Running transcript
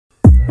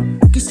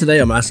guess today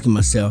I'm asking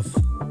myself,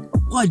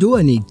 why do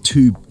I need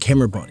two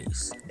camera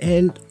bodies?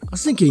 And I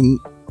was thinking,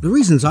 the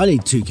reasons I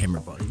need two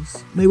camera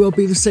bodies may well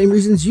be the same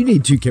reasons you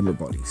need two camera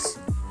bodies.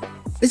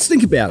 Let's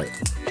think about it.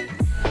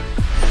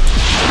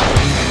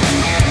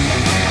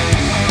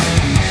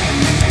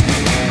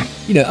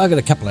 You know, I got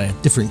a couple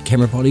of different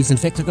camera bodies. In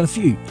fact, I've got a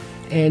few,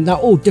 and they're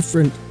all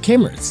different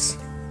cameras.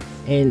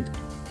 And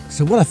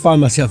so what I find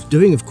myself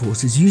doing, of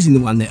course, is using the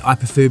one that I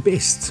prefer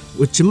best,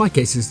 which in my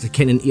case is the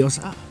Canon EOS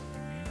R.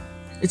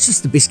 It's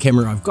just the best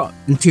camera I've got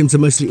in terms of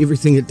mostly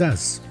everything it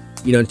does.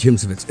 You know, in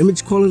terms of its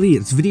image quality,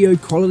 its video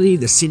quality,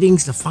 the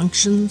settings, the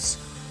functions,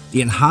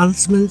 the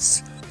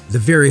enhancements, the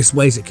various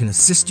ways it can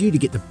assist you to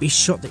get the best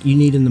shot that you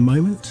need in the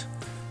moment.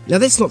 Now,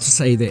 that's not to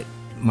say that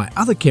my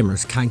other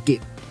cameras can't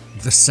get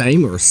the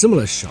same or a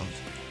similar shot,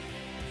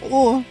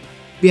 or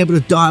be able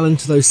to dial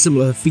into those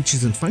similar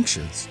features and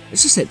functions.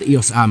 It's just that the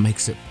EOS R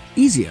makes it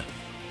easier.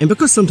 And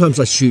because sometimes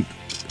I shoot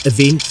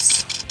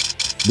events,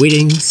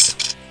 weddings,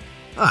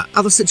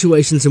 other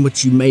situations in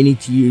which you may need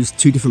to use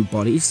two different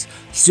bodies,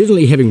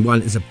 certainly having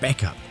one as a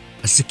backup,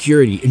 a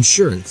security,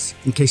 insurance,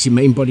 in case your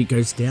main body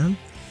goes down.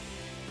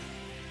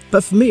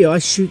 But for me, I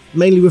shoot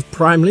mainly with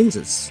prime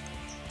lenses,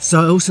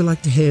 so I also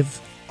like to have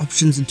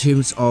options in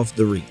terms of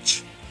the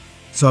reach.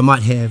 So I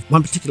might have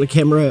one particular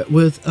camera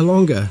with a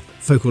longer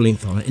focal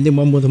length on it, and then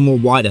one with a more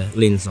wider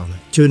lens on it,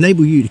 to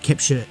enable you to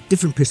capture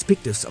different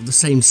perspectives of the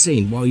same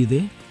scene while you're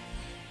there.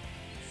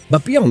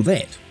 But beyond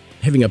that,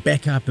 having a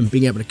backup and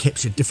being able to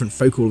capture different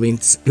focal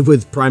lengths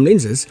with prime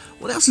lenses,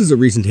 what else is a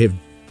reason to have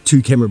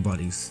two camera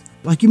bodies?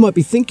 Like, you might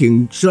be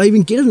thinking, should I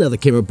even get another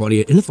camera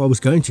body? And if I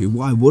was going to,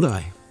 why would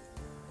I?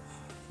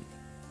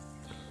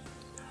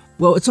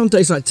 Well, it's on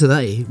days like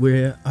today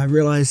where I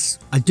realise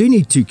I do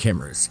need two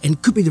cameras, and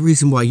it could be the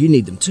reason why you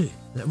need them too.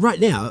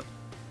 Right now,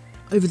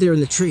 over there in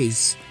the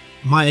trees,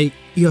 my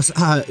EOS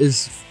R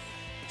is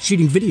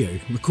shooting video,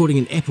 recording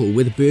an apple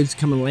where the birds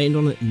come and land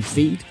on it and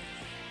feed.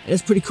 And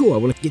it's pretty cool. I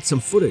want to get some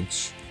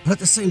footage, but at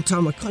the same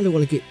time I kind of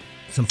want to get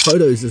some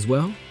photos as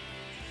well.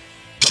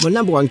 But my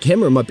number one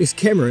camera, my best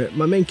camera,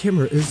 my main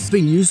camera, is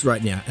being used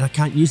right now, and I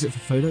can't use it for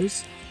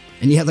photos.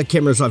 And the other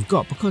cameras I've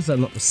got, because they're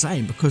not the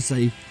same, because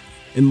they,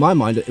 in my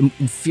mind, are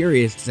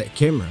inferior to that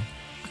camera,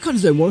 I kind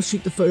of don't want to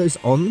shoot the photos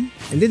on them.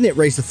 And then that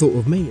raised the thought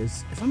with me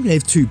is, if I'm going to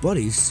have two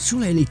bodies,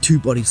 surely I need two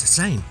bodies the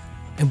same.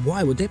 And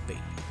why would that be?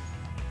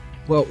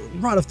 Well,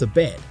 right off the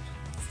bat,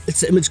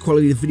 it's the image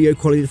quality, the video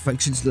quality, the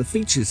functions, and the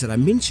features that I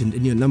mentioned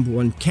in your number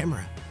one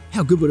camera.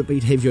 How good would it be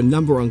to have your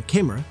number one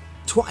camera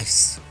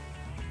twice?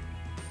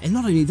 And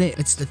not only that,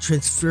 it's the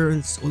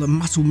transference or the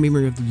muscle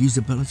memory of the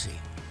usability.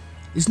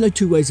 There's no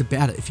two ways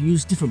about it. If you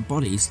use different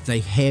bodies, they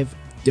have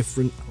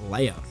different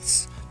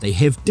layouts. They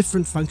have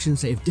different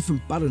functions, they have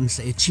different buttons,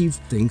 they achieve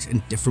things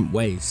in different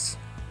ways.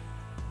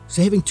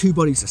 So having two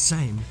bodies the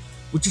same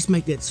would just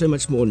make that so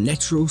much more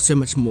natural, so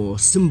much more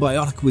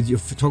symbiotic with your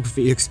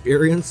photography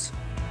experience.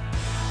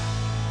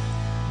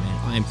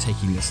 I am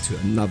taking this to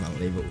another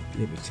level,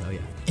 let me tell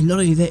you. And not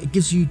only that, it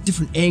gives you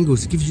different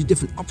angles, it gives you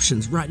different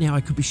options. Right now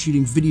I could be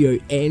shooting video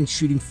and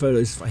shooting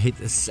photos if I had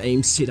the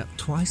same setup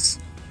twice,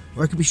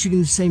 or I could be shooting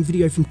the same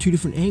video from two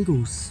different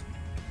angles.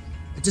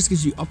 It just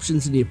gives you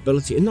options and the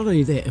ability. And not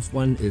only that, if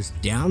one is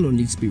down or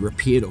needs to be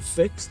repaired or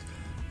fixed,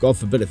 God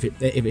forbid if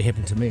that ever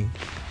happened to me,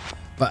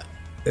 but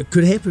it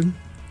could happen,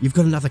 you've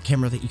got another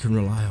camera that you can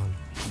rely on.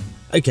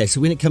 Okay,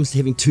 so when it comes to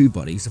having two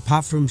bodies,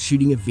 apart from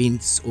shooting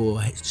events or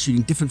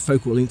shooting different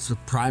focal lengths with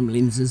prime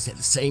lenses at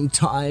the same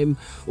time,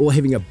 or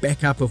having a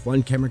backup if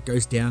one camera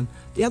goes down,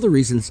 the other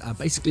reasons are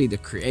basically the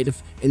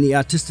creative and the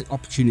artistic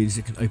opportunities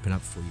it can open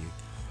up for you.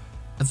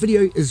 A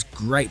video is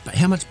great, but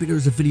how much better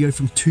is a video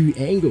from two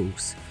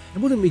angles?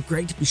 And wouldn't it be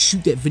great to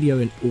shoot that video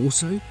and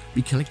also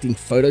be collecting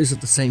photos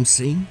of the same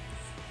scene?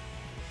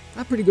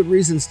 They're pretty good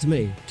reasons to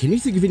me. Can you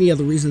think of any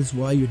other reasons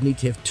why you'd need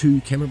to have two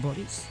camera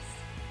bodies?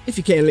 If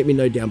you can, let me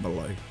know down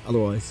below.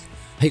 Otherwise,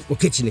 hey, we'll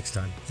catch you next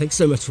time. Thanks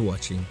so much for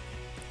watching.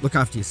 Look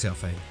after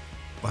yourself, eh?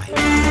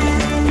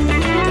 Bye.